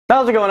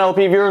How's it going,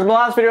 LP viewers? In my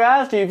last video I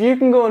asked you if you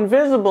can go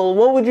invisible,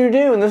 what would you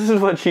do? And this is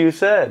what you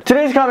said.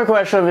 Today's comment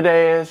question of the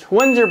day is,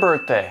 when's your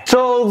birthday?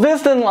 So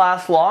this didn't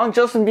last long.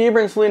 Justin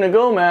Bieber and Selena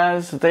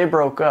Gomez, they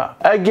broke up.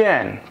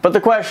 Again. But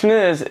the question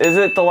is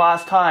it the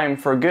last time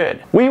for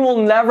good? We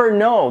will never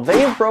know.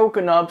 They've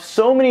broken up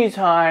so many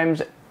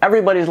times,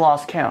 everybody's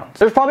lost count.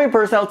 There's probably a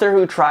person out there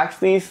who tracks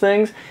these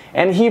things,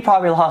 and he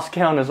probably lost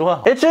count as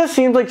well. It just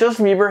seems like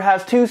Justin Bieber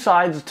has two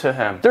sides to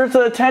him. There's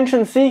the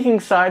attention-seeking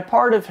side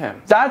part of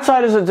him. That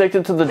side is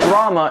addicted to the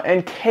drama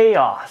and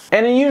chaos,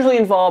 and it usually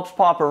involves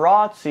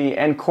paparazzi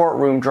and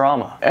courtroom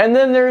drama. And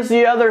then there's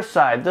the other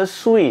side, the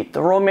sweet,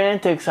 the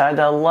romantic side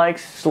that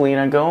likes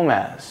Selena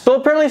Gomez. So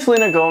apparently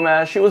Selena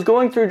Gomez, she was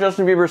going through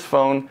Justin Bieber's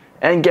phone,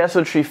 and guess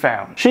what she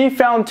found? She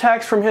found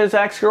texts from his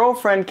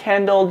ex-girlfriend,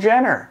 Kendall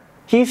Jenner.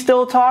 He's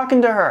still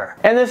talking to her.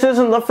 And this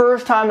isn't the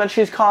first time that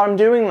she's caught him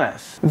doing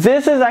this.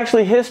 This is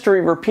actually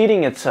history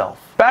repeating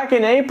itself. Back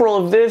in April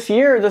of this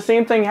year, the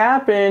same thing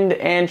happened,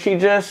 and she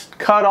just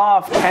cut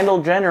off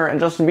Kendall Jenner and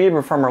Justin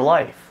Bieber from her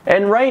life.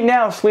 And right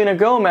now, Selena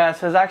Gomez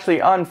has actually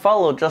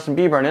unfollowed Justin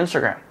Bieber on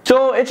Instagram.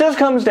 So it just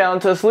comes down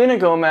to Selena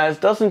Gomez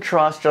doesn't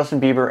trust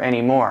Justin Bieber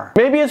anymore.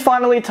 Maybe it's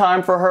finally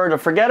time for her to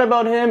forget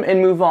about him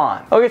and move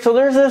on. Okay, so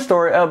there's this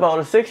story about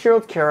a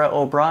 6-year-old Kara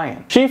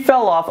O'Brien. She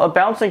fell off a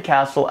bouncing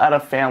castle at a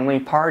family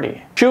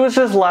party. She was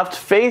just left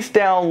face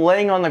down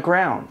laying on the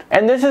ground.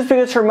 And this is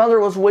because her mother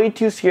was way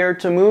too scared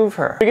to move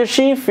her. Because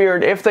she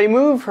feared if they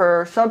move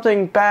her,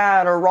 something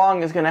bad or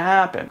wrong is going to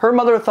happen. Her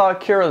mother thought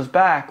Kara's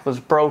back was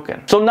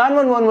broken. So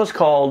 911 was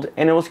called,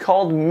 and it was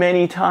called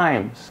many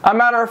times. A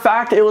matter of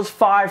fact, it was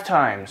 5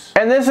 times.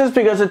 And this is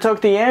because it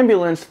took the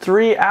ambulance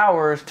 3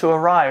 hours to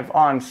arrive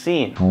on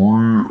scene. 3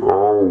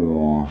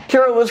 hours.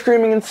 Kara was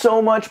screaming in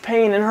so much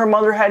pain, and her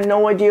mother had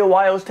no idea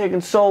why it was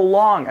taking so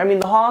long. I mean,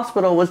 the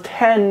hospital was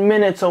 10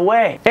 minutes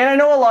away. And I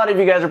know a lot of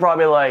you guys are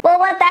probably like, well,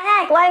 what the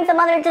heck? Why didn't the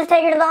mother just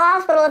take her to the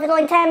hospital if it's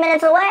only 10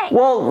 minutes away?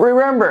 Well,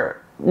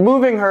 remember,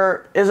 moving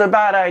her is a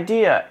bad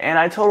idea, and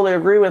I totally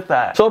agree with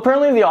that. So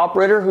apparently the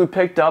operator who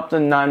picked up the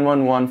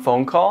 911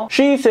 phone call,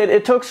 she said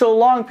it took so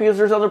long because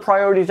there's other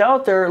priorities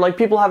out there, like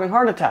people having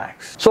heart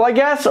attacks. So I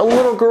guess a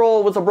little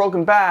girl with a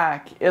broken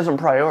back isn't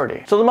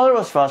priority. So the mother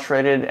was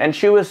frustrated, and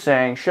she was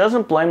saying she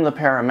doesn't blame the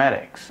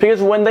paramedics,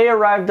 because when they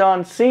arrived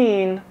on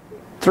scene,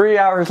 3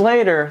 hours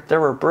later, they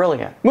were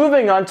brilliant.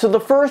 Moving on to the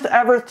first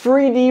ever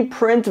 3D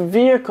print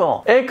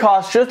vehicle. It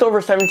cost just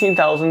over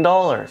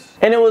 $17,000.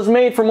 And it was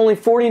made from only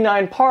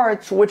 49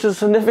 parts, which is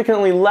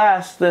significantly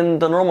less than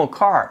the normal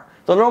car.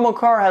 The normal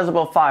car has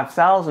about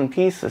 5,000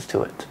 pieces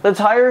to it. The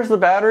tires, the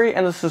battery,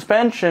 and the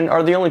suspension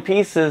are the only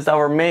pieces that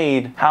were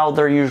made how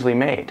they're usually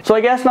made. So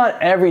I guess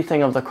not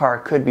everything of the car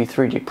could be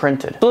 3D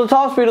printed. So the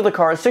top speed of the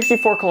car is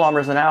 64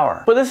 kilometers an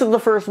hour. But this is the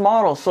first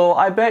model, so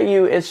I bet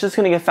you it's just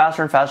gonna get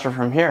faster and faster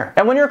from here.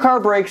 And when your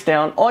car breaks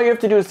down, all you have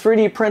to do is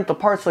 3D print the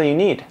parts that you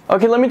need.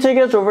 Okay, let me take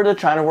us over to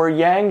China, where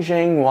Yang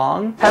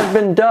Zhengwang has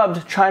been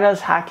dubbed China's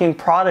hacking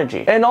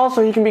prodigy. And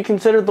also he can be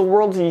considered the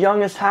world's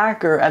youngest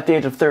hacker at the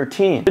age of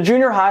 13. The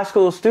junior high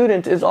school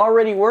student is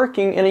already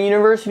working in a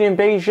university in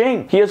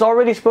Beijing. He has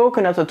already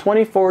spoken at the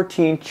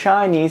 2014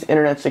 Chinese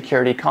Internet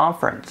Security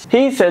Conference.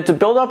 He said to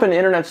build up an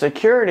internet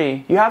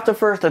security, you have to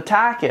first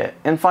attack it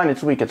and find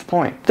its weakest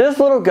point. This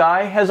little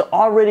guy has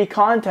already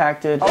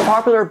contacted a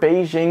popular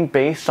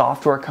Beijing-based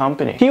software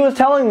company. He was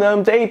telling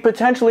them they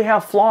potentially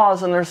have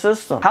flaws in their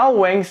system. How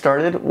Wang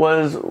started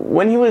was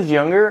when he was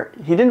younger,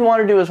 he didn't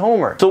want to do his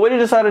homework. So what he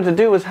decided to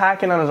do was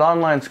hack in on his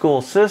online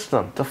school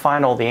system to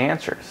find all the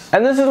answers.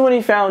 And this is when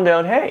he found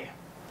out, hey,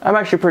 I'm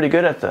actually pretty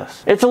good at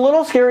this. It's a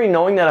little scary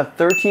knowing that a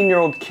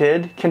 13-year-old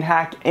kid can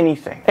hack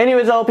anything.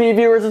 Anyways, LP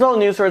viewers, it's all the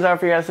news stories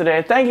out for you guys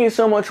today. Thank you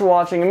so much for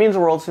watching. It means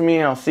the world to me,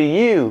 and I'll see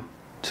you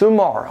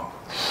tomorrow.